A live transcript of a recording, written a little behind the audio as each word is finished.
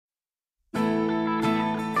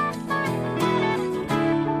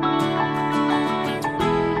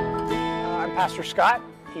Pastor Scott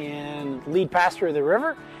and lead pastor of the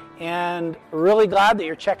River, and really glad that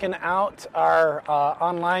you're checking out our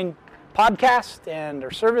online podcast and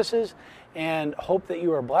our services, and hope that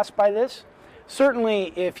you are blessed by this.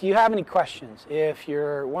 Certainly, if you have any questions, if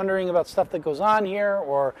you're wondering about stuff that goes on here,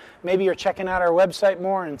 or maybe you're checking out our website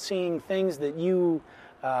more and seeing things that you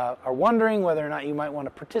are wondering whether or not you might want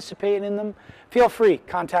to participate in them, feel free.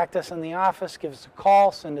 Contact us in the office, give us a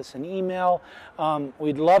call, send us an email.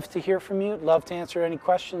 We'd love to hear from you, love to answer any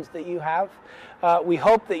questions that you have. We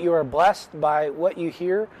hope that you are blessed by what you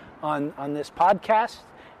hear on this podcast.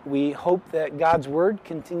 We hope that God's Word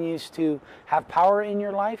continues to have power in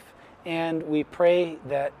your life, and we pray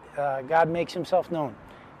that God makes Himself known,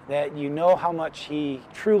 that you know how much He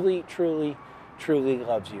truly, truly, truly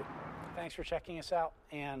loves you. Thanks for checking us out,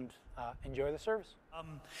 and enjoy the service.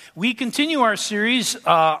 We continue our series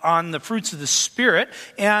on the fruits of the Spirit,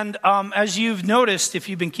 and as you've noticed, if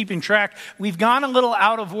you've been keeping track, we've gone a little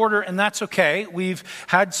out of order, and that's okay. We've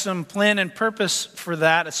had some plan and purpose for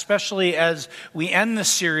that, especially as we end the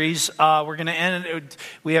series. We're going to end it.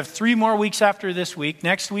 We have 3 more weeks after this week.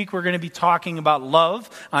 Next week, we're going to be talking about love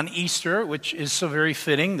on Easter, which is so very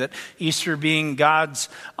fitting, that Easter being God's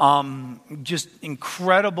just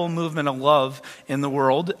incredible movement of love in the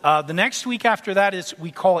world. The next week after that is,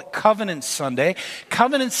 we call it Covenant Sunday.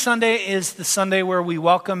 Covenant Sunday is the Sunday where we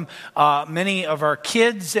welcome many of our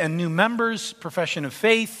kids and new members. Profession of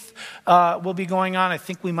faith will be going on. I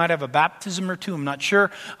think we might have a baptism or 2. I'm not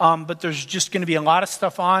sure. But there's just going to be a lot of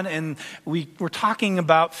stuff on. And we're talking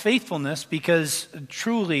about faithfulness, because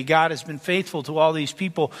truly God has been faithful to all these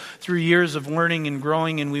people through years of learning and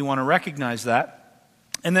growing, and we want to recognize that.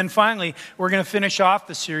 And then finally, we're going to finish off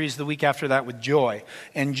the series the week after that with joy.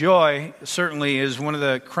 And joy certainly is one of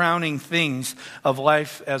the crowning things of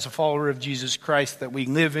life as a follower of Jesus Christ, that we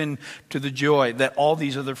live into the joy that all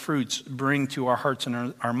these other fruits bring to our hearts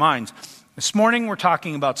and our minds. This morning, we're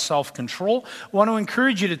talking about self-control. I want to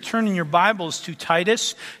encourage you to turn in your Bibles to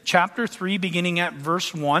Titus chapter 3, beginning at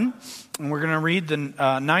verse 1. And we're going to read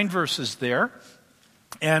the 9 verses there.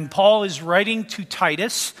 And Paul is writing to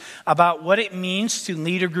Titus about what it means to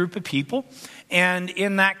lead a group of people. And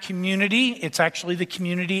in that community, it's actually the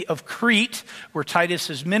community of Crete where Titus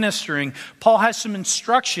is ministering. Paul has some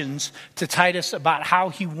instructions to Titus about how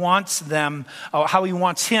he wants him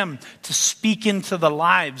to speak into the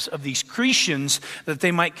lives of these Cretans, that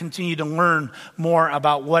they might continue to learn more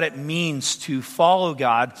about what it means to follow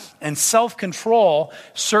God. And self-control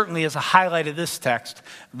certainly is a highlight of this text.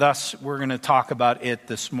 Thus, we're going to talk about it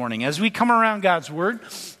this morning. As we come around God's Word,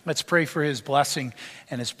 let's pray for His blessing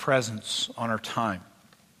and His presence on our time.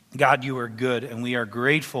 God, you are good, and we are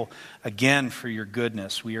grateful again for your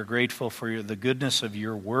goodness. We are grateful for the goodness of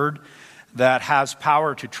your Word that has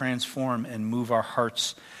power to transform and move our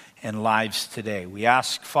hearts and lives today. We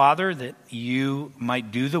ask, Father, that you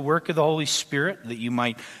might do the work of the Holy Spirit, that you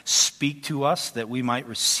might speak to us, that we might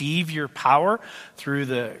receive your power through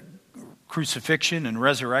the crucifixion and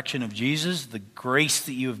resurrection of Jesus, the grace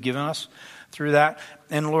that you have given us through that.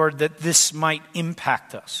 And Lord, that this might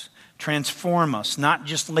impact us, transform us, not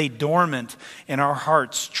just lay dormant in our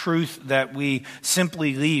hearts truth that we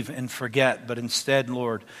simply leave and forget, but instead,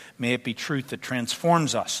 Lord, may it be truth that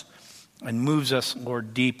transforms us and moves us,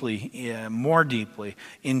 Lord, deeply, more deeply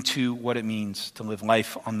into what it means to live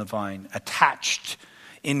life on the vine, attached,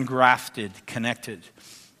 engrafted, connected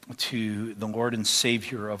to the Lord and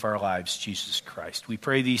Savior of our lives, Jesus Christ. We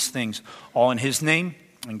pray these things all in His name,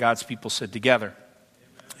 and God's people said together,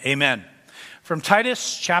 Amen. From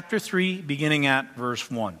Titus chapter 3, beginning at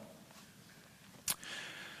verse 1.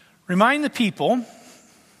 Remind the people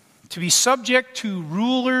to be subject to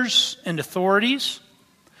rulers and authorities,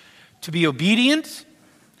 to be obedient,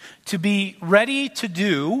 to be ready to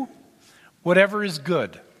do whatever is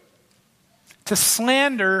good, to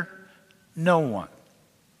slander no one,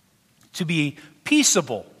 to be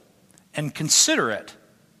peaceable and considerate,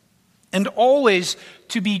 and always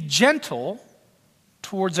to be gentle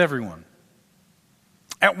towards everyone.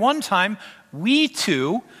 At one time, we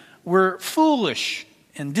too were foolish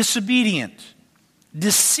and disobedient,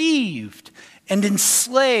 deceived and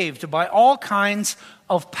enslaved by all kinds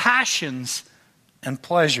of passions and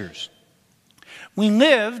pleasures. We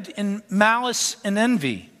lived in malice and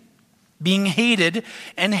envy, being hated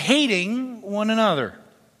and hating one another.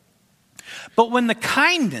 But when the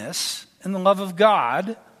kindness and the love of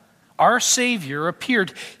God, our Savior,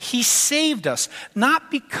 appeared, He saved us, not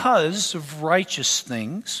because of righteous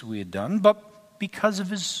things we had done, but because of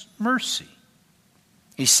His mercy.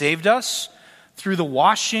 He saved us through the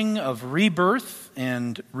washing of rebirth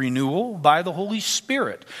and renewal by the Holy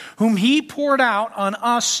Spirit, whom He poured out on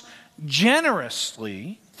us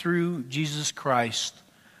generously through Jesus Christ,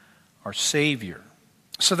 our Savior,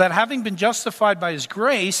 so that having been justified by his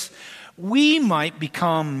grace, we might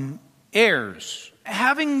become heirs,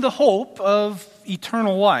 having the hope of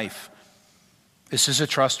eternal life. This is a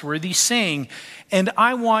trustworthy saying, and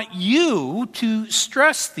I want you to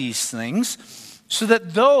stress these things so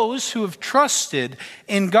that those who have trusted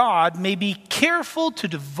in God may be careful to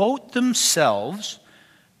devote themselves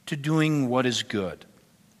to doing what is good.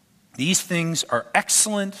 These things are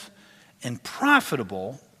excellent and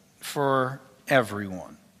profitable for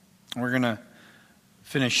everyone. We're going to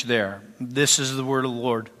finish there. This is the word of the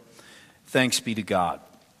Lord. Thanks be to God.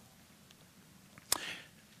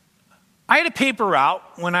 I had a paper route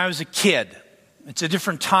when I was a kid. It's a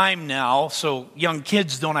different time now, so young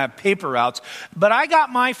kids don't have paper routes. But I got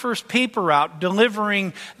my first paper route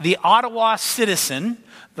delivering the Ottawa Citizen,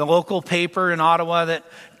 the local paper in Ottawa that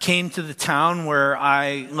came to the town where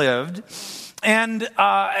I lived. And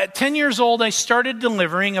at 10 years old, I started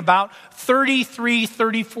delivering about 33,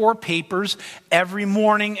 34 papers every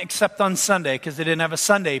morning, except on Sunday, because they didn't have a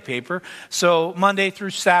Sunday paper. So Monday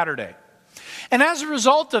through Saturday. And as a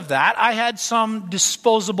result of that, I had some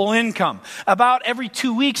disposable income. About every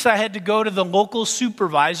 2 weeks, I had to go to the local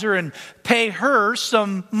supervisor and pay her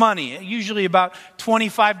some money, usually about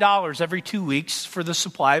 $25 every 2 weeks for the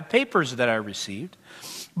supply of papers that I received.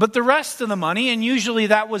 But the rest of the money, and usually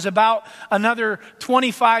that was about another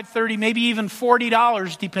 $25, $30, maybe even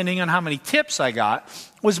 $40, depending on how many tips I got,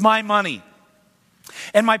 was my money.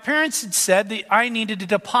 And my parents had said that I needed to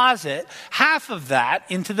deposit half of that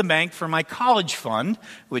into the bank for my college fund,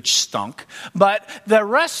 which stunk. But the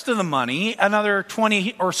rest of the money, another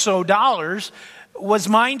 $20 or so, was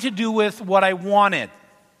mine to do with what I wanted.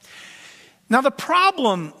 Now, the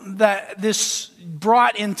problem that this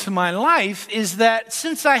brought into my life is that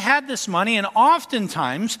since I had this money, and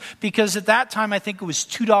oftentimes, because at that time I think it was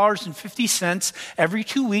 $2.50 every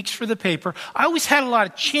 2 weeks for the paper, I always had a lot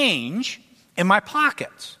of change in my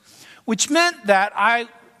pockets, which meant that I,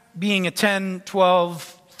 being a 10,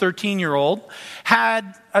 12, 13-year-old,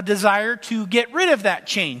 had a desire to get rid of that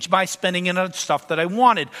change by spending it on stuff that I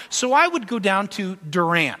wanted. So I would go down to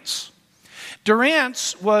Durant's.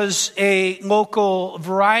 Durant's was a local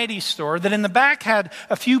variety store that in the back had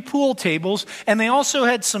a few pool tables, and they also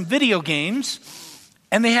had some video games,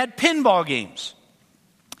 and they had pinball games.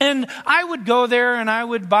 And I would go there and I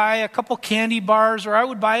would buy a couple candy bars or I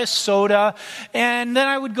would buy a soda. And then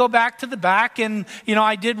I would go back to the back and,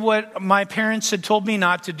 I did what my parents had told me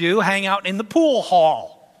not to do, hang out in the pool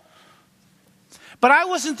hall. But I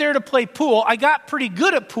wasn't there to play pool. I got pretty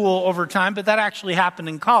good at pool over time, but that actually happened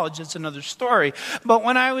in college. That's another story. But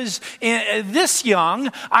when I was this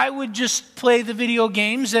young, I would just play the video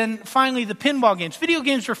games and finally the pinball games. Video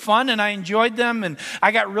games were fun and I enjoyed them, and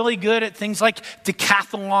I got really good at things like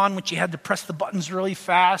Decathlon, which you had to press the buttons really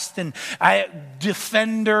fast, and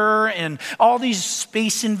Defender and all these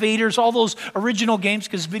Space Invaders, all those original games,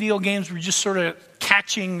 because video games were just sort of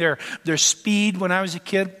catching their speed when I was a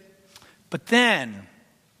kid. But then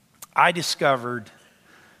I discovered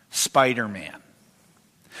Spider-Man.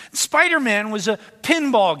 Spider-Man was a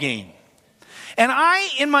pinball game. And I,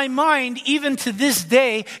 in my mind, even to this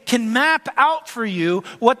day, can map out for you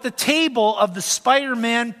what the table of the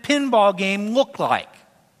Spider-Man pinball game looked like.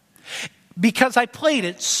 Because I played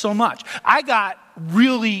it so much. I got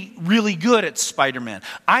really, really good at Spider-Man.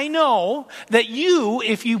 I know that you,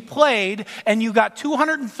 if you played and you got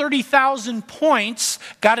 230,000 points,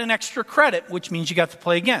 got an extra credit, which means you got to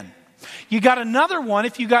play again. You got another one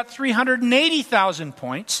if you got 380,000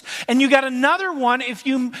 points, and you got another one if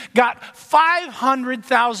you got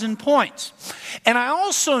 500,000 points. And I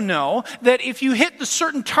also know that if you hit the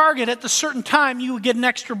certain target at the certain time, you would get an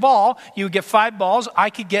extra ball. You would get 5 balls. I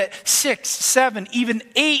could get 6, 7, even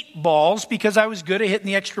 8 balls because I was good at hitting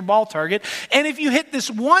the extra ball target. And if you hit this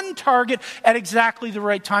one target at exactly the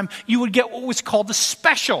right time, you would get what was called a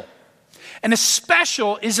special. And a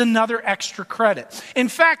special is another extra credit. In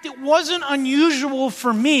fact, it wasn't unusual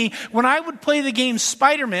for me when I would play the game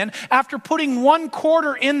Spider-Man, after putting 1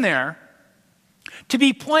 quarter in there, to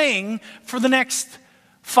be playing for the next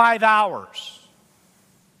 5 hours.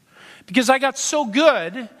 Because I got so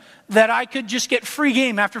good that I could just get free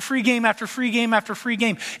game after free game after free game after free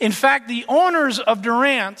game. In fact, the owners of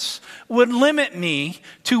Durant's would limit me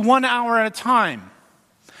to 1 hour at a time.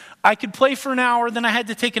 I could play for an hour, then I had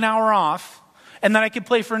to take an hour off, and then I could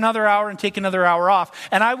play for another hour and take another hour off.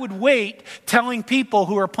 And I would wait telling people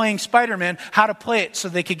who are playing Spider-Man how to play it so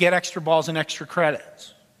they could get extra balls and extra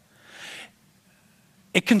credits.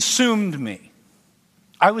 It consumed me.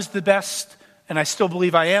 I was the best and I still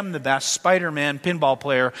believe I am the best Spider-Man pinball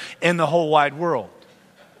player in the whole wide world.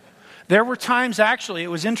 There were times, actually, it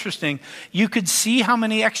was interesting, you could see how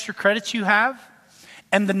many extra credits you have,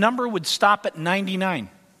 and the number would stop at 99.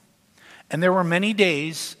 And there were many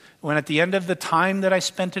days when at the end of the time that I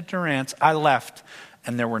spent at Durant's, I left,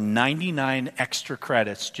 and there were 99 extra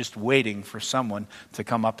credits just waiting for someone to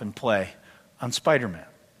come up and play on Spider-Man.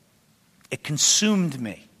 It consumed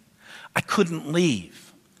me. I couldn't leave.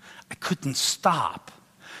 I couldn't stop.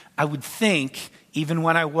 I would think, even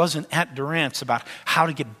when I wasn't at Durant's, about how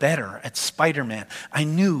to get better at Spider-Man. I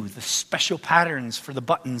knew the special patterns for the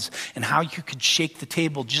buttons and how you could shake the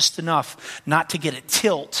table just enough not to get it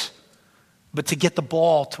tilt, but to get the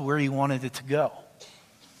ball to where you wanted it to go.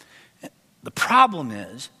 The problem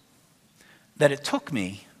is that it took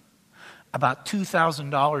me about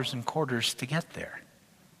 $2,000 in quarters to get there.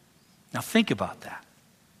 Now think about that.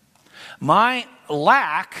 My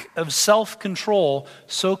lack of self-control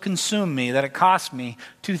so consumed me that it cost me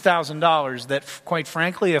 $2,000 that, quite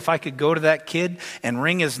frankly, if I could go to that kid and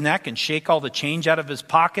wring his neck and shake all the change out of his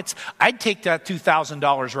pockets, I'd take that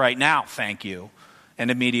 $2,000 right now, thank you,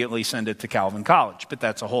 and immediately send it to Calvin College. But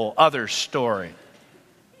that's a whole other story.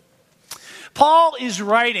 Paul is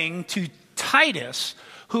writing to Titus,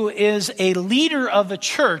 who is a leader of a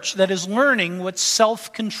church that is learning what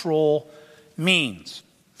self-control means.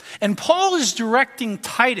 And Paul is directing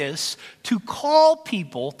Titus to call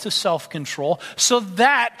people to self-control so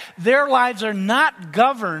that their lives are not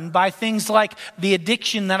governed by things like the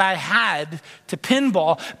addiction that I had to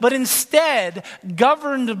pinball, but instead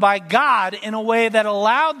governed by God in a way that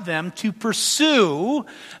allowed them to pursue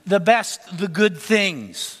the good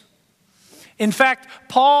things. In fact,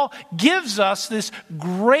 Paul gives us this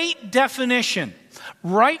great definition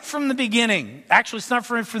right from the beginning. Actually, it's not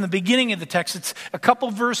right from the beginning of the text. It's a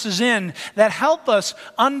couple verses in that help us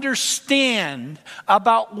understand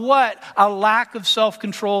about what a lack of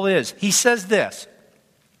self-control is. He says this: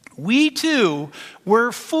 we too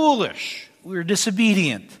were foolish. We were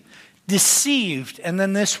disobedient, deceived, and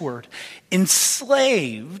then this word,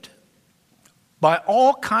 enslaved by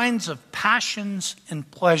all kinds of passions and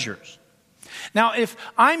pleasures. Now, if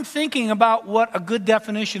I'm thinking about what a good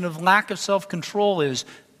definition of lack of self-control is,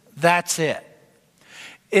 that's it.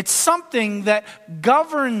 It's something that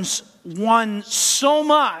governs one so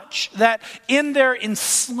much that in their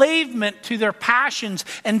enslavement to their passions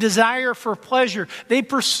and desire for pleasure, they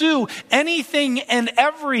pursue anything and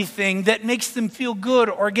everything that makes them feel good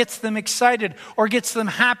or gets them excited or gets them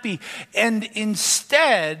happy. And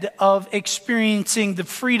instead of experiencing the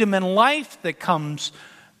freedom and life that comes,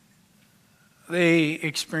 they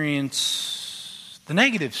experience the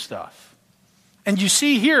negative stuff. And you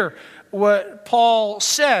see here what Paul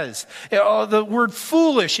says. The word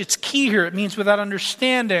foolish, it's key here. It means without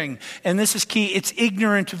understanding. And this is key. It's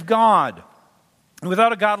ignorant of God.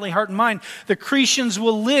 Without a godly heart and mind, the Cretans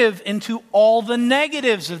will live into all the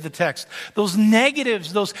negatives of the text. Those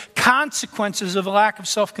negatives, those consequences of a lack of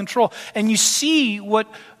self-control. And you see what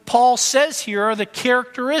Paul says here are the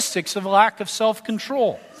characteristics of a lack of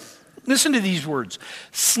self-control. Listen to these words.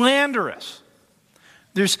 Slanderous.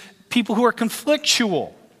 There's people who are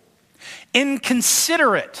conflictual,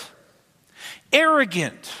 inconsiderate,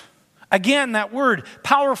 arrogant. Again, that word,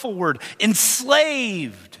 powerful word.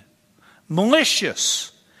 Enslaved,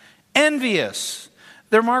 malicious, envious.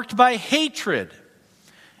 They're marked by hatred,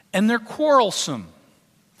 and they're quarrelsome.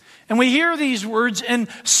 And we hear these words, and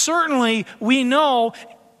certainly we know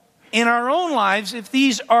in our own lives, if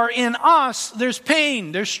these are in us, there's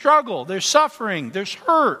pain, there's struggle, there's suffering, there's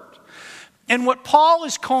hurt. And what Paul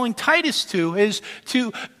is calling Titus to is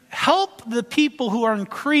to help the people who are in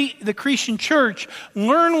the Cretan church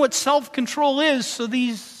learn what self-control is so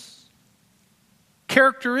these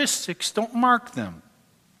characteristics don't mark them.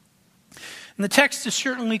 And the text is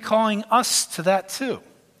certainly calling us to that too.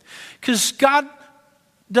 Because God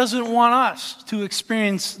doesn't want us to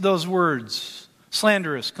experience those words.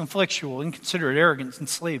 Slanderous, conflictual, inconsiderate, arrogant,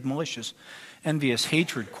 enslaved, malicious, envious,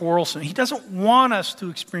 hatred, quarrelsome. He doesn't want us to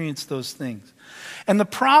experience those things. And the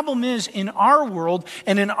problem is, in our world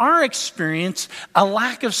and in our experience, a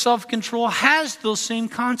lack of self-control has those same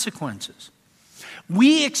consequences.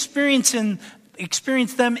 We experience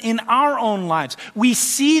them in our own lives. We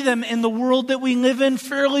see them in the world that we live in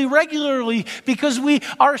fairly regularly because we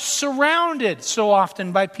are surrounded so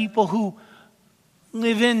often by people who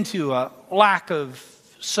live into a lack of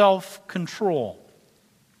self-control.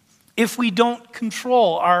 If we don't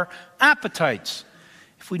control our appetites,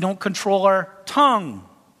 if we don't control our tongue,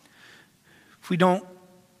 if we don't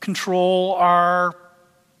control our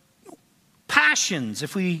passions,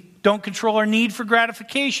 if we don't control our need for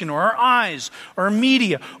gratification, or our eyes, or our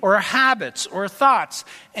media, or our habits, or our thoughts.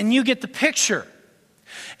 And you get the picture.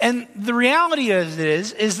 And the reality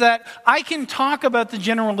is that I can talk about the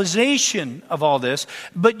generalization of all this,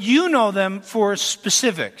 but you know them for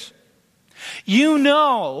specifics. You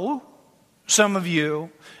know, some of you,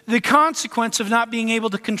 the consequence of not being able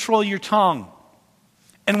to control your tongue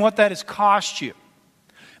and what that has cost you.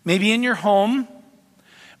 Maybe in your home,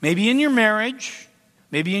 maybe in your marriage,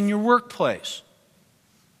 maybe in your workplace.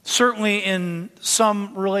 Certainly in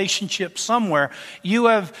some relationship somewhere, you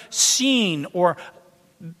have seen or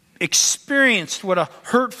experienced what a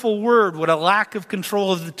hurtful word, what a lack of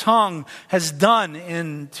control of the tongue has done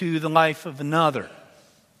into the life of another,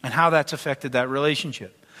 and how that's affected that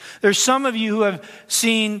relationship. There's some of you who have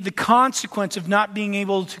seen the consequence of not being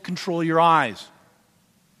able to control your eyes,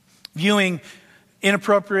 viewing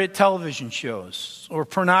inappropriate television shows, or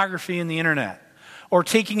pornography in the internet, or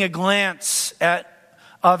taking a glance at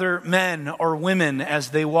other men or women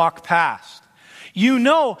as they walk past. You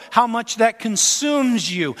know how much that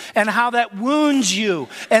consumes you and how that wounds you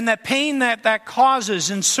and the pain that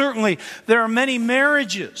causes. And certainly there are many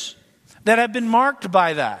marriages that have been marked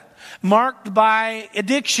by that, marked by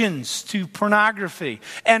addictions to pornography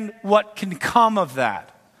and what can come of that.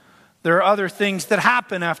 There are other things that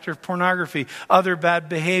happen after pornography, other bad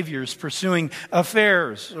behaviors, pursuing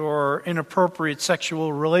affairs or inappropriate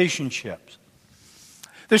sexual relationships.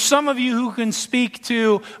 There's some of you who can speak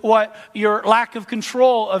to what your lack of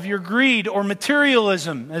control of your greed or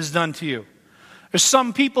materialism has done to you. There's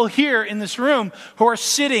some people here in this room who are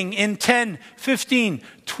sitting in $10,000, $15,000,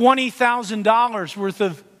 $20,000 worth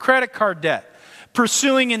of credit card debt,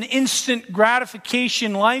 pursuing an instant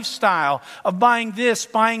gratification lifestyle of buying this,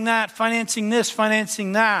 buying that, financing this,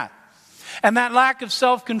 financing that. And that lack of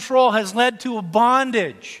self-control has led to a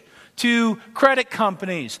bondage to credit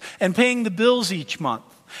companies and paying the bills each month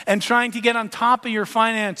and trying to get on top of your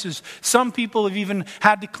finances. Some people have even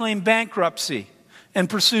had to claim bankruptcy and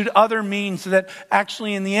pursued other means that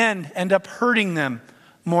actually in the end up hurting them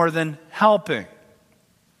more than helping.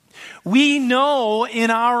 We know in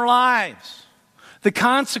our lives the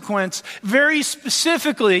consequence very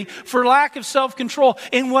specifically for lack of self-control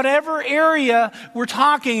in whatever area we're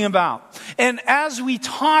talking about. And as we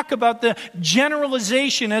talk about the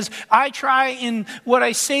generalization, as I try in what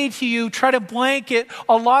I say to you, try to blanket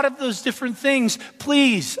a lot of those different things,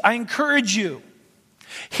 please, I encourage you,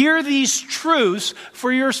 hear these truths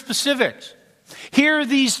for your specifics. Hear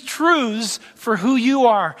these truths for who you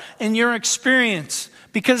are and your experience,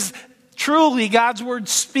 because truly God's word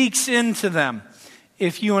speaks into them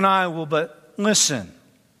if you and I will but listen.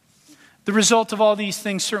 The result of all these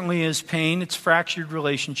things certainly is pain. It's fractured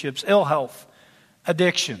relationships, ill health,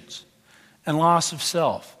 addictions, and loss of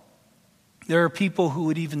self. There are people who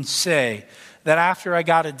would even say that after I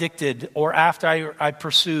got addicted, or after I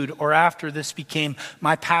pursued, or after this became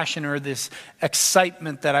my passion or this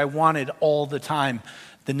excitement that I wanted all the time,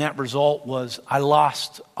 the net result was I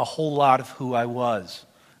lost a whole lot of who I was.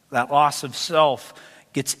 That loss of self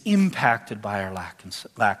gets impacted by our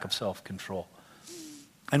lack of self-control.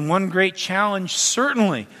 And one great challenge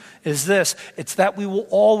certainly is this. It's that we will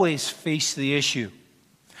always face the issue.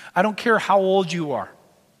 I don't care how old you are.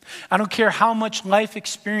 I don't care how much life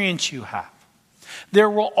experience you have. There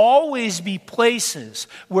will always be places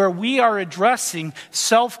where we are addressing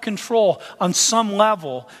self-control on some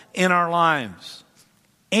level in our lives.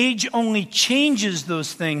 Age only changes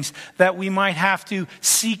those things that we might have to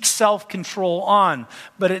seek self-control on,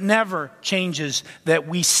 but it never changes that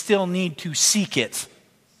we still need to seek it,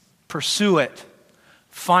 pursue it,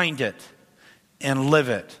 find it, and live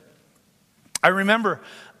it. I remember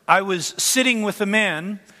I was sitting with a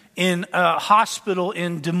man in a hospital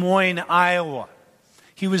in Des Moines, Iowa.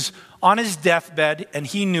 He was on his deathbed, and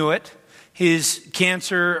he knew it. His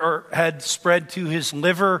cancer had spread to his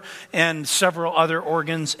liver and several other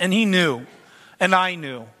organs, and he knew, and I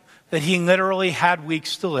knew, that he literally had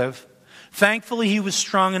weeks to live. Thankfully, he was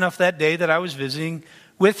strong enough that day that I was visiting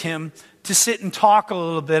with him to sit and talk a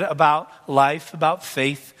little bit about life, about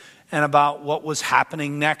faith, and about what was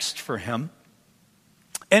happening next for him.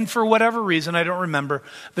 And for whatever reason, I don't remember,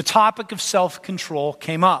 the topic of self-control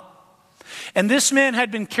came up. And this man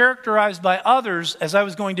had been characterized by others as I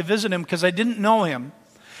was going to visit him, because I didn't know him,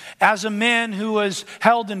 as a man who was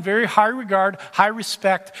held in very high regard, high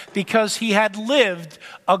respect, because he had lived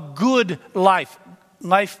a good life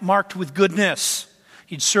marked with goodness.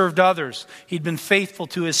 He'd served others. He'd been faithful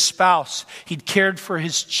to his spouse. He'd cared for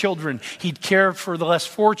his children. He'd cared for the less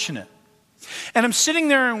fortunate. And I'm sitting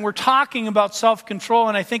there and we're talking about self-control,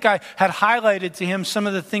 and I think I had highlighted to him some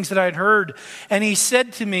of the things that I'd heard. And he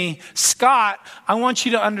said to me, Scott, I want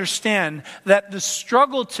you to understand that the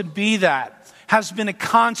struggle to be that has been a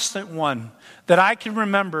constant one that I can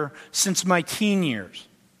remember since my teen years.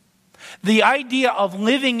 The idea of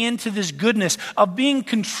living into this goodness, of being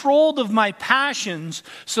controlled of my passions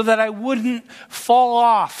so that I wouldn't fall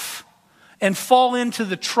off and fall into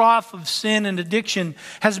the trough of sin and addiction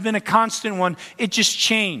has been a constant one. It just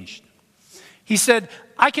changed. He said,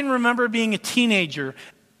 I can remember being a teenager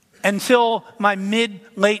until my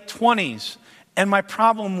mid-late 20s, and my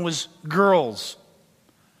problem was girls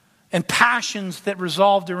and passions that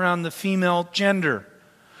revolved around the female gender.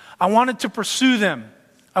 I wanted to pursue them.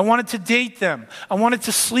 I wanted to date them. I wanted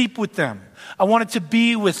to sleep with them. I wanted to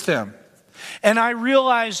be with them. And I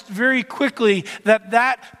realized very quickly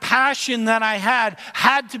that passion that I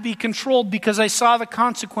had to be controlled, because I saw the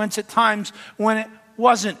consequence at times when it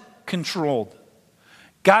wasn't controlled.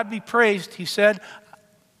 God be praised, he said.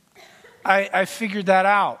 I figured that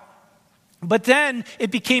out. But then it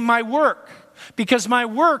became my work. Because my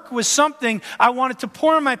work was something I wanted to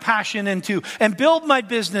pour my passion into and build my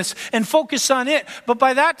business and focus on it. But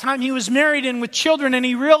by that time, he was married and with children, and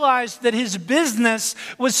he realized that his business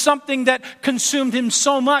was something that consumed him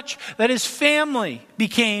so much that his family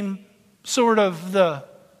became sort of the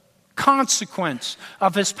consequence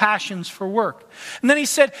of his passions for work. And then he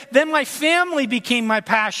said, then my family became my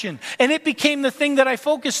passion, and it became the thing that I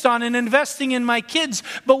focused on in investing in my kids.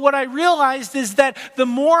 But what I realized is that the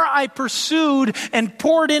more I pursued and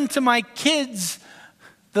poured into my kids,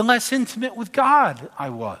 the less intimate with God I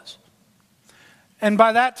was. And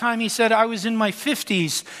by that time, he said, I was in my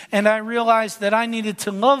 50s, and I realized that I needed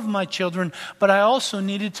to love my children, but I also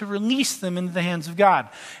needed to release them into the hands of God.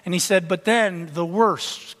 And he said, but then the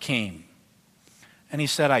worst came. And he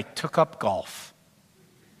said, I took up golf.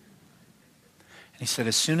 And he said,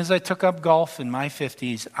 as soon as I took up golf in my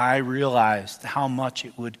 50s, I realized how much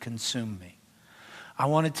it would consume me. I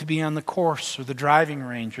wanted to be on the course or the driving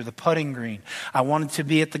range or the putting green. I wanted to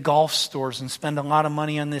be at the golf stores and spend a lot of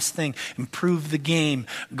money on this thing, improve the game,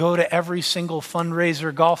 go to every single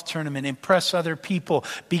fundraiser golf tournament, impress other people,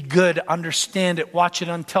 be good, understand it, watch it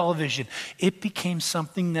on television. It became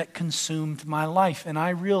something that consumed my life. And I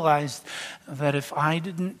realized that if I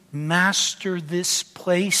didn't master this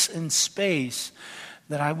place and space,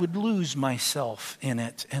 that I would lose myself in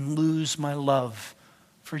it and lose my love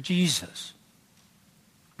for Jesus.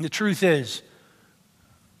 The truth is,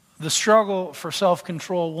 the struggle for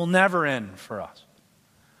self-control will never end for us.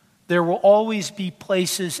 There will always be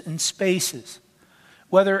places and spaces.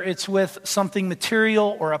 Whether it's with something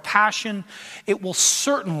material or a passion, it will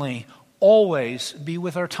certainly always be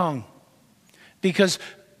with our tongue. Because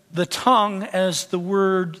the tongue, as the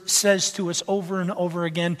word says to us over and over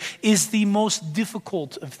again, is the most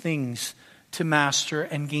difficult of things to master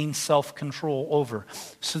and gain self-control over.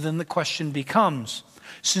 So then the question becomes,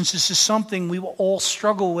 since this is something we will all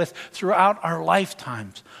struggle with throughout our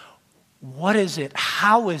lifetimes, what is it?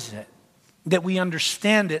 How is it that we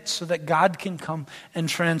understand it so that God can come and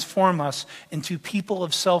transform us into people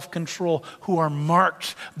of self-control who are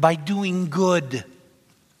marked by doing good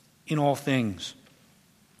in all things?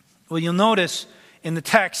 Well, you'll notice in the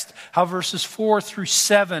text how verses 4 through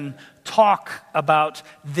 7 talk about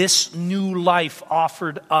this new life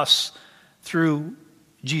offered us through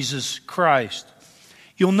Jesus Christ.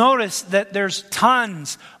 You'll notice that there's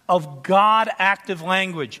tons of God-active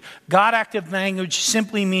language. God-active language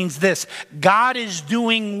simply means this: God is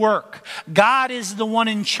doing work. God is the one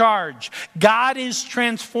in charge. God is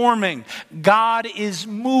transforming. God is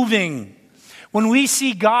moving. When we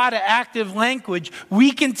see God-active language,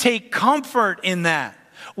 we can take comfort in that.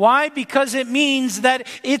 Why? Because it means that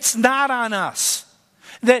it's not on us.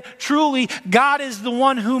 That truly God is the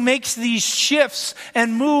one who makes these shifts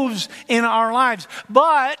and moves in our lives.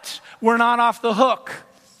 But we're not off the hook.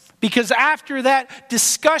 Because after that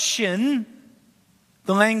discussion,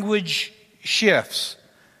 the language shifts.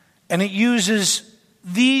 And it uses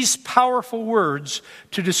these powerful words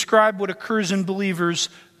to describe what occurs in believers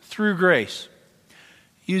through grace.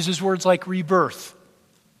 It uses words like rebirth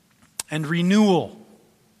and renewal.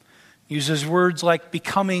 It uses words like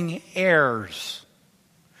becoming heirs.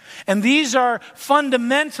 And these are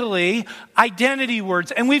fundamentally identity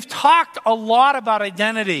words. And we've talked a lot about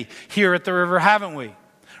identity here at the River, haven't we?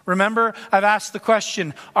 Remember, I've asked the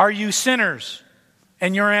question, are you sinners?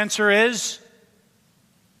 And your answer is?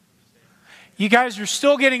 You guys are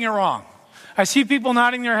still getting it wrong. I see people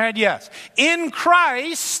nodding their head yes. In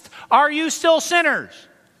Christ, are you still sinners?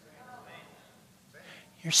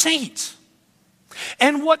 You're saints.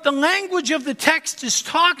 And what the language of the text is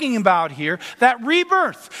talking about here, that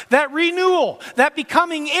rebirth, that renewal, that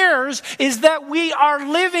becoming heirs, is that we are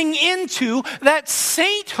living into that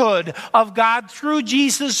sainthood of God through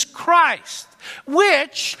Jesus Christ.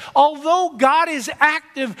 Which, although God is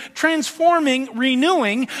active, transforming,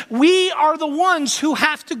 renewing, we are the ones who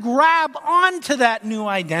have to grab onto that new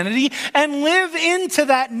identity and live into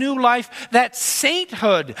that new life, that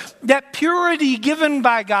sainthood, that purity given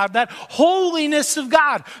by God, that holiness of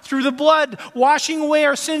God through the blood washing away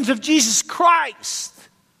our sins of Jesus Christ.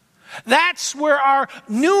 That's where our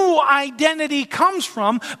new identity comes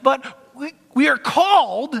from, but we are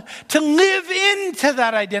called to live into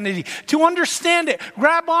that identity, to understand it,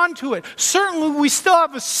 grab onto it. Certainly, we still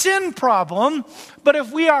have a sin problem, but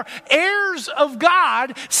if we are heirs of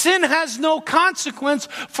God, sin has no consequence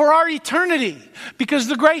for our eternity, because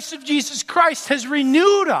the grace of Jesus Christ has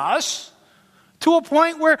renewed us to a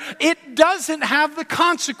point where it doesn't have the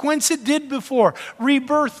consequence it did before.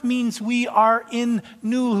 Rebirth means we are in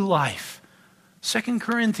new life. 2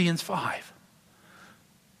 Corinthians 5.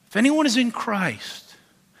 If anyone is in Christ,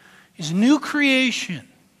 he's a new creation.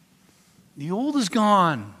 The old is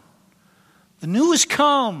gone. The new has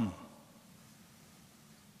come.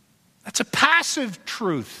 That's a passive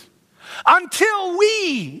truth. Until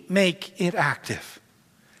we make it active.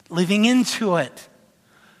 Living into it.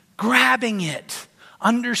 Grabbing it.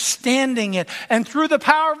 Understanding it. And through the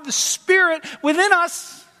power of the Spirit within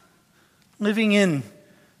us, living into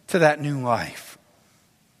that new life.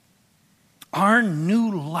 Our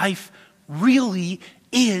new life really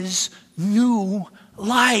is new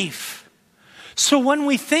life. So when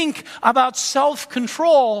we think about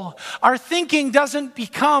self-control, our thinking doesn't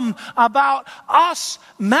become about us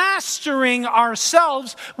mastering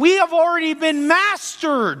ourselves. We have already been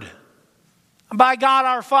mastered by God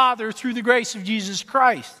our Father through the grace of Jesus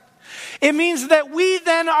Christ. It means that we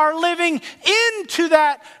then are living into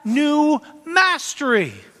that new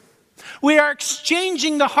mastery. We are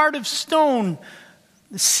exchanging the heart of stone,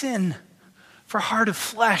 the sin, for heart of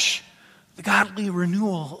flesh, the godly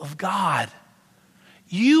renewal of God.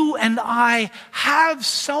 You and I have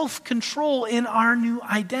self-control in our new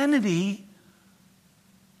identity,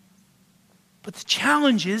 but the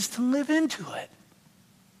challenge is to live into it.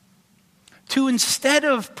 To, instead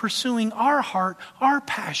of pursuing our heart, our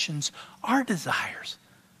passions, our desires,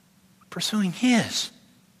 pursuing His,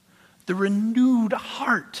 the renewed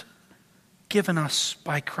heart given us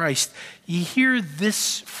by Christ. You hear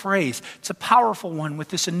this phrase. It's a powerful one with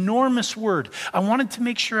this enormous word. I wanted to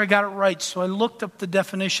make sure I got it right, so I looked up the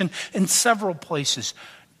definition in several places.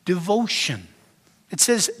 Devotion. It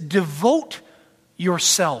says, devote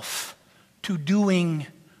yourself to doing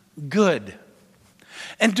good.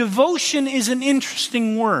 And devotion is an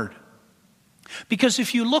interesting word, because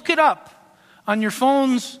if you look it up on your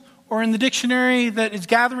phones or in the dictionary that is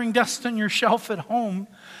gathering dust on your shelf at home,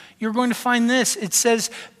 you're going to find this. It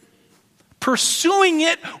says, pursuing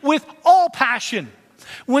it with all passion.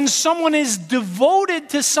 When someone is devoted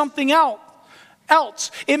to something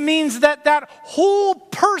else, it means that that whole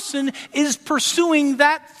person is pursuing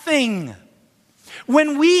that thing.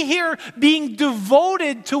 When we hear being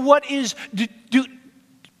devoted to what is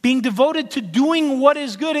being devoted to doing what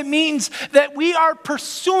is good, it means that we are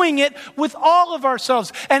pursuing it with all of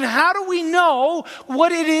ourselves. And how do we know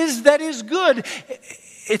what it is that is good?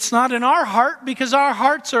 It's not in our heart, because our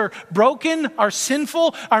hearts are broken, are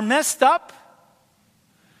sinful, are messed up.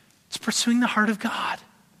 It's pursuing the heart of God.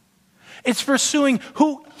 It's pursuing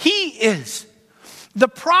who He is. The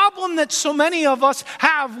problem that so many of us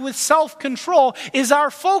have with self-control is our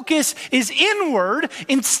focus is inward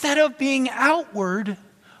instead of being outward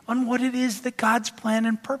on what it is that God's plan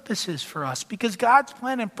and purpose is for us. Because God's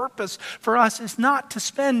plan and purpose for us is not to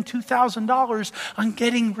spend $2,000 on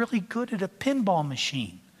getting really good at a pinball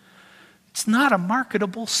machine. It's not a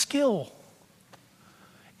marketable skill.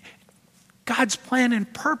 God's plan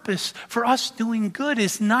and purpose for us doing good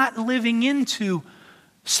is not living into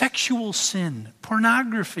sexual sin,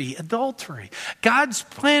 pornography, adultery. God's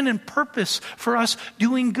plan and purpose for us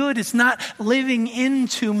doing good is not living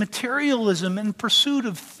into materialism and pursuit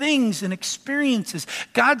of things and experiences.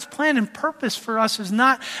 God's plan and purpose for us is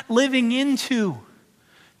not living into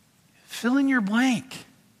fill in your blank.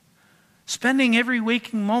 Spending every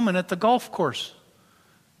waking moment at the golf course.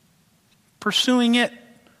 Pursuing it.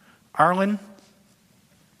 Arlen.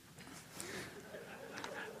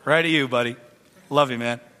 Right to you, buddy. Love you,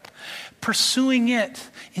 man. Pursuing it.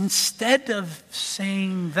 Instead of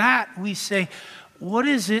saying that, we say, what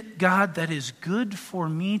is it, God, that is good for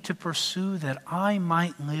me to pursue that I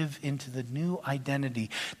might live into the new identity?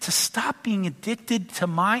 To stop being addicted to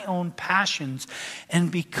my own passions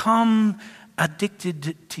and become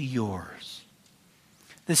addicted to yours.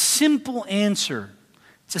 The simple answer,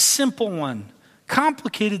 it's a simple one,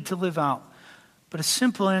 complicated to live out. But a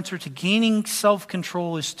simple answer to gaining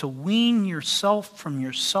self-control is to wean yourself from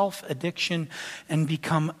your self-addiction and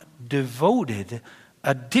become devoted,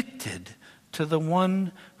 addicted to the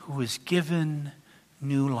one who is given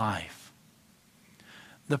new life.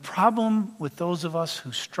 The problem with those of us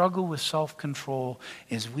who struggle with self-control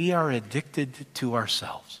is we are addicted to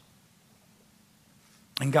ourselves.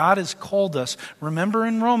 And God has called us. Remember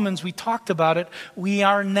in Romans, we talked about it. We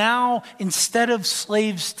are now, instead of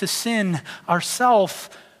slaves to sin ourselves,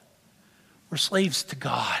 we're slaves to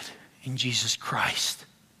God in Jesus Christ.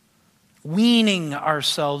 Weaning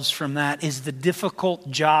ourselves from that is the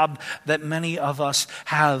difficult job that many of us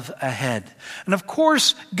have ahead. And of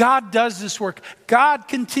course, God does this work. God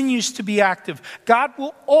continues to be active. God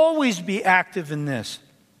will always be active in this.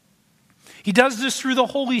 He does this through the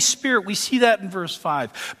Holy Spirit. We see that in verse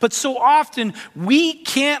 5. But so often, we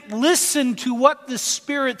can't listen to what the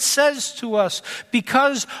Spirit says to us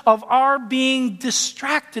because of our being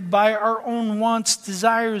distracted by our own wants,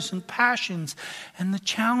 desires, and passions. And the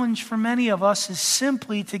challenge for many of us is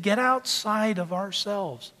simply to get outside of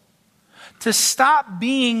ourselves. To stop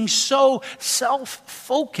being so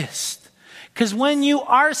self-focused. Because when you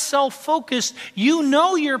are self-focused, you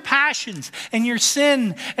know your passions and your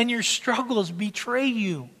sin and your struggles betray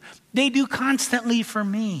you. They do constantly for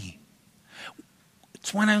me.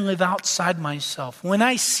 It's when I live outside myself, when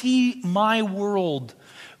I see my world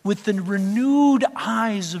with the renewed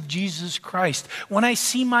eyes of Jesus Christ, when I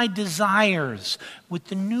see my desires with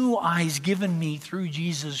the new eyes given me through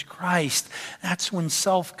Jesus Christ, that's when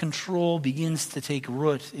self-control begins to take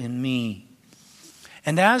root in me.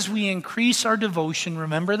 And as we increase our devotion,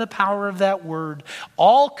 remember the power of that word,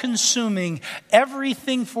 all-consuming,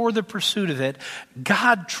 everything for the pursuit of it,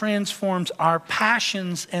 God transforms our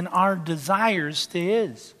passions and our desires to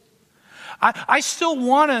His. I still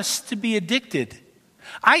want us to be addicted.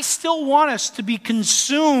 I still want us to be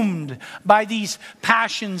consumed by these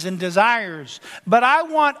passions and desires. But I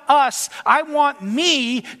want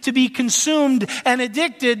me to be consumed and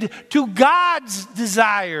addicted to God's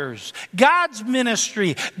desires, God's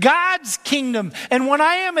ministry, God's kingdom. And when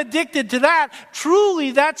I am addicted to that,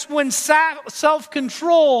 truly that's when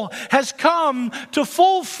self-control has come to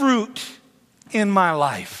full fruit in my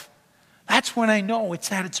life. That's when I know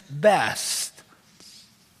it's at its best.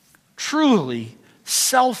 Truly,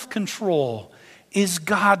 self-control is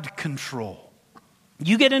God control.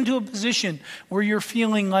 You get into a position where you're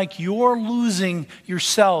feeling like you're losing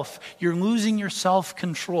yourself, you're losing your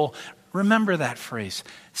self-control. Remember that phrase.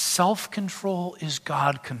 Self-control is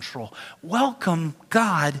God control. Welcome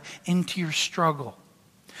God into your struggle.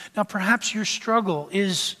 Now, perhaps your struggle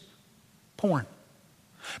is porn.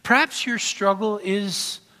 Perhaps your struggle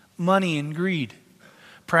is money and greed.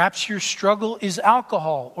 Perhaps your struggle is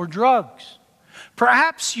alcohol or drugs.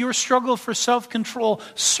 Perhaps your struggle for self-control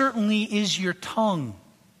certainly is your tongue.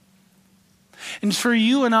 And for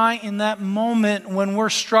you and I, in that moment when we're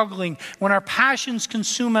struggling, when our passions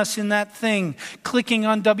consume us in that thing, clicking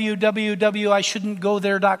on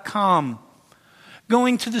www.ishouldn'tgothere.com,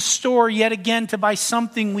 going to the store yet again to buy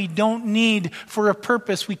something we don't need for a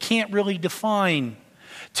purpose we can't really define,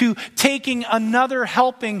 to taking another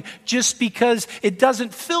helping just because it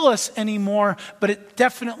doesn't fill us anymore, but it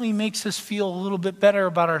definitely makes us feel a little bit better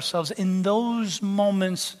about ourselves. In those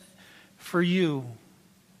moments for you,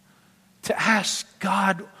 to ask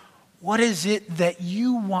God, what is it that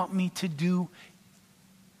you want me to do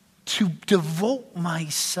to devote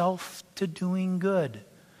myself to doing good?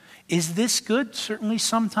 Is this good? Certainly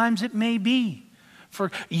sometimes it may be. For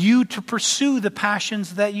you to pursue the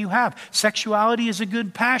passions that you have. Sexuality is a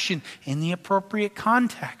good passion in the appropriate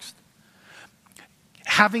context.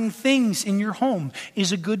 Having things in your home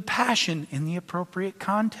is a good passion in the appropriate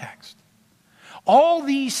context. All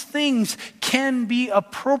these things can be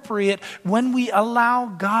appropriate when we allow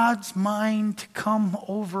God's mind to come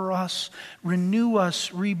over us, renew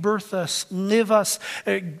us, rebirth us, live us,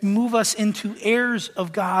 move us into heirs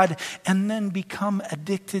of God, and then become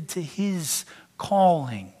addicted to His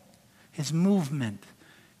calling, His movement,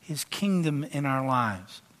 His kingdom in our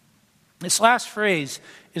lives. This last phrase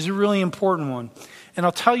is a really important one. And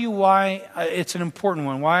I'll tell you why it's an important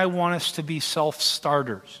one, why I want us to be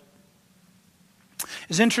self-starters.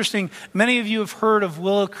 It's interesting. Many of you have heard of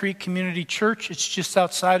Willow Creek Community Church. It's just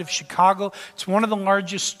outside of Chicago. It's one of the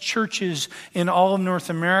largest churches in all of North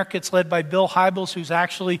America. It's led by Bill Hybels, who's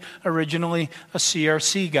actually originally a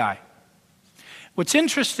CRC guy. What's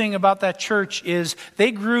interesting about that church is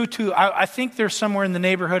they grew to, I think they're somewhere in the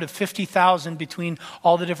neighborhood of 50,000 between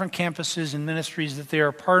all the different campuses and ministries that they are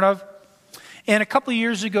a part of. And a couple of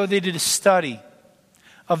years ago, they did a study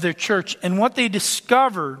of their church. And what they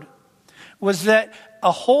discovered was that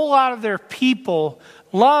a whole lot of their people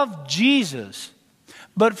loved Jesus,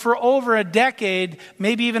 but for over a decade,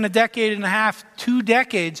 maybe even a decade and a half, 2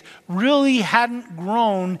 decades, really hadn't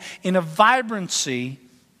grown in a vibrancy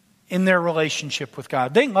in their relationship with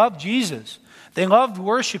God. They loved Jesus. They loved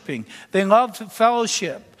worshiping. They loved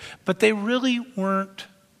fellowship, but they really weren't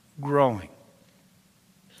growing.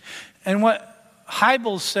 And what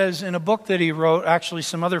Hybels says in a book that he wrote, actually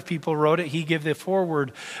some other people wrote it, he gave the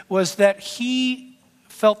foreword, was that he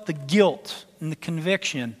felt the guilt and the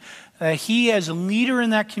conviction that he as a leader in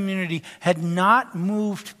that community had not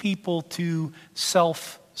moved people to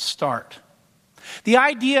self-start. The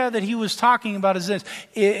idea that he was talking about is this.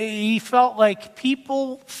 He felt like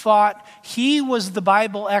people thought he was the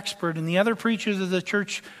Bible expert and the other preachers of the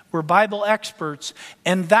church were Bible experts,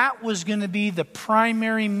 and that was going to be the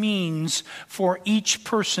primary means for each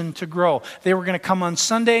person to grow. They were going to come on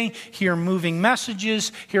Sunday, hear moving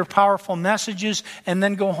messages, hear powerful messages, and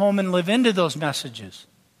then go home and live into those messages.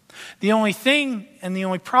 The only thing and the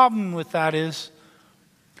only problem with that is,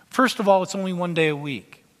 first of all, it's only 1 day a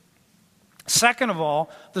week. Second of all,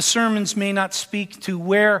 the sermons may not speak to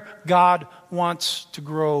where God wants to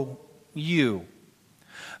grow you.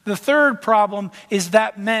 The third problem is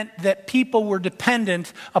that meant that people were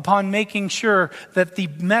dependent upon making sure that the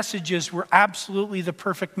messages were absolutely the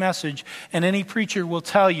perfect message. And any preacher will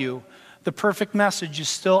tell you the perfect message is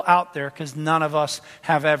still out there because none of us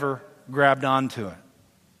have ever grabbed onto it.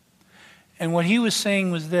 And what he was saying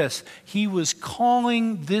was this. He was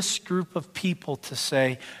calling this group of people to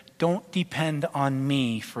say, don't depend on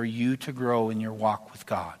me for you to grow in your walk with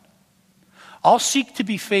God. I'll seek to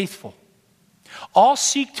be faithful. I'll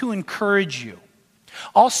seek to encourage you.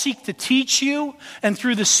 I'll seek to teach you, and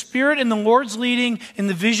through the Spirit and the Lord's leading in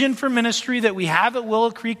the vision for ministry that we have at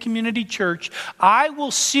Willow Creek Community Church, I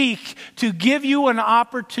will seek to give you an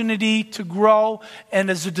opportunity to grow and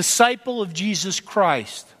as a disciple of Jesus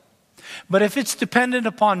Christ. But if it's dependent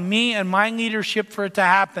upon me and my leadership for it to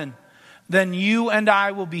happen, then you and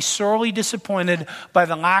I will be sorely disappointed by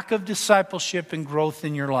the lack of discipleship and growth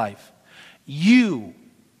in your life.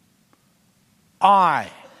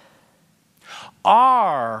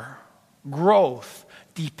 Our growth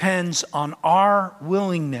depends on our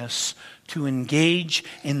willingness to engage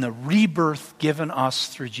in the rebirth given us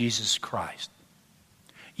through Jesus Christ.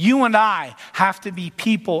 You and I have to be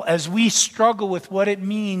people as we struggle with what it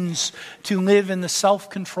means to live in the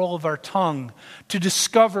self-control of our tongue, to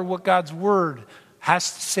discover what God's Word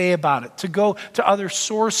has to say about it, to go to other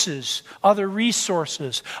sources, other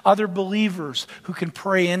resources, other believers who can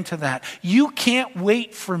pray into that. You can't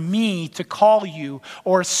wait for me to call you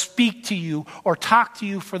or speak to you or talk to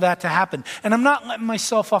you for that to happen. And I'm not letting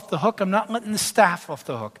myself off the hook. I'm not letting the staff off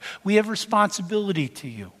the hook. We have responsibility to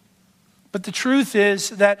you. But the truth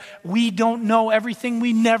is that we don't know everything.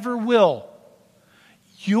 We never will.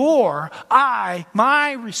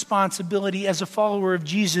 My responsibility as a follower of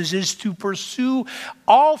Jesus is to pursue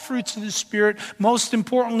all fruits of the Spirit. Most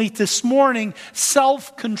importantly, this morning,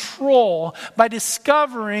 self-control by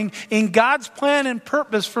discovering in God's plan and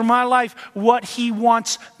purpose for my life what He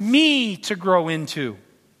wants me to grow into.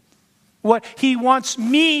 What He wants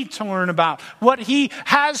me to learn about. What He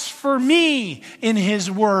has for me in His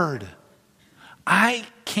Word. I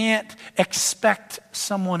can't expect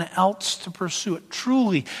someone else to pursue it.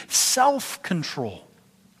 Truly, self-control.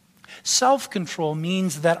 Self-control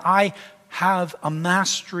means that I have a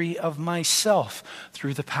mastery of myself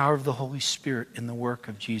through the power of the Holy Spirit in the work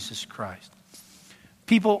of Jesus Christ.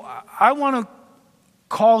 People, I want to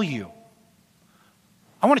call you.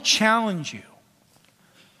 I want to challenge you.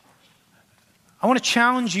 I want to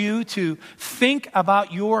challenge you to think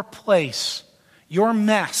about your place, your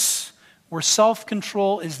mess, where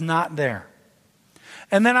self-control is not there.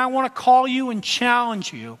 And then I want to call you and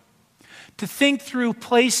challenge you to think through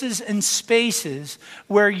places and spaces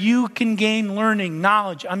where you can gain learning,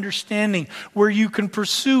 knowledge, understanding, where you can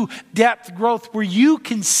pursue depth, growth, where you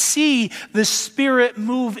can see the Spirit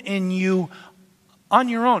move in you on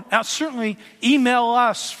your own. Now, certainly email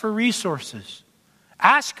us for resources.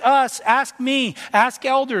 Ask us, ask me, ask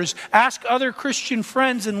elders, ask other Christian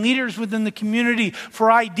friends and leaders within the community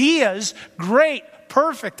for ideas. Great,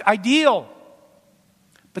 perfect, ideal.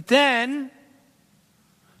 But then,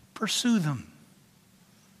 pursue them.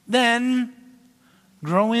 Then,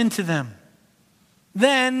 grow into them.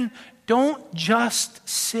 Then, don't just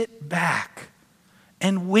sit back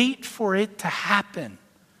and wait for it to happen.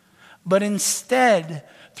 But instead,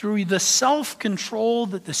 through the self-control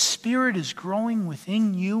that the Spirit is growing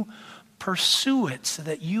within you, pursue it so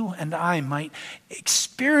that you and I might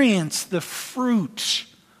experience the fruit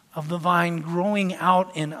of the vine growing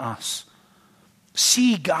out in us.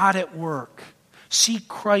 See God at work. See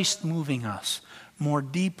Christ moving us more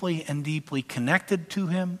deeply and deeply connected to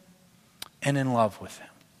Him and in love with Him.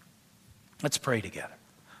 Let's pray together.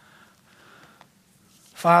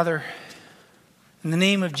 Father, in the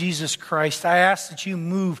name of Jesus Christ, I ask that you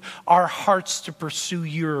move our hearts to pursue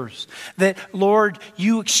yours. That, Lord,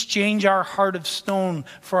 you exchange our heart of stone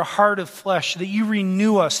for a heart of flesh. That you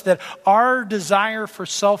renew us. That our desire for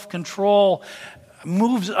self-control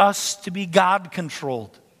moves us to be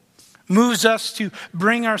God-controlled. Moves us to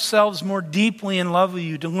bring ourselves more deeply in love with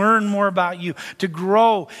you, to learn more about you, to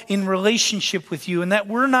grow in relationship with you, and that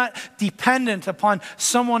we're not dependent upon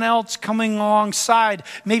someone else coming alongside,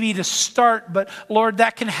 maybe to start, but Lord,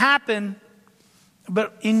 that can happen,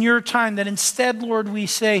 but in your time, that instead, Lord, we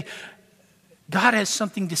say, God has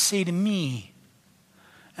something to say to me,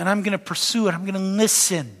 and I'm going to pursue it. I'm going to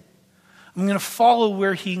listen. I'm going to follow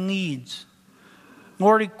where He leads.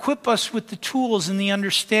 Lord, equip us with the tools and the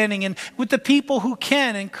understanding and with the people who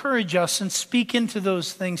can encourage us and speak into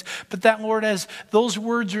those things. But that, Lord, as those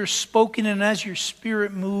words are spoken and as your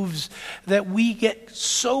Spirit moves, that we get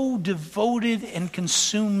so devoted and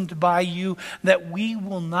consumed by you that we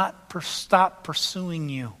will not stop pursuing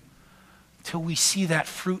you till we see that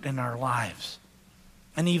fruit in our lives.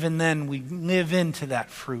 And even then, we live into that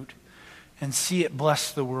fruit and see it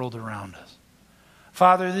bless the world around us.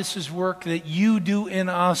 Father, this is work that you do in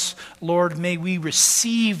us. Lord, may we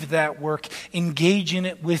receive that work, engage in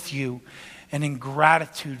it with you, and in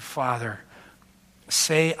gratitude, Father,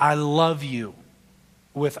 say, I love you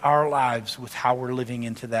with our lives, with how we're living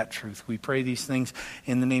into that truth. We pray these things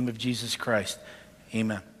in the name of Jesus Christ.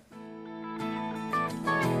 Amen.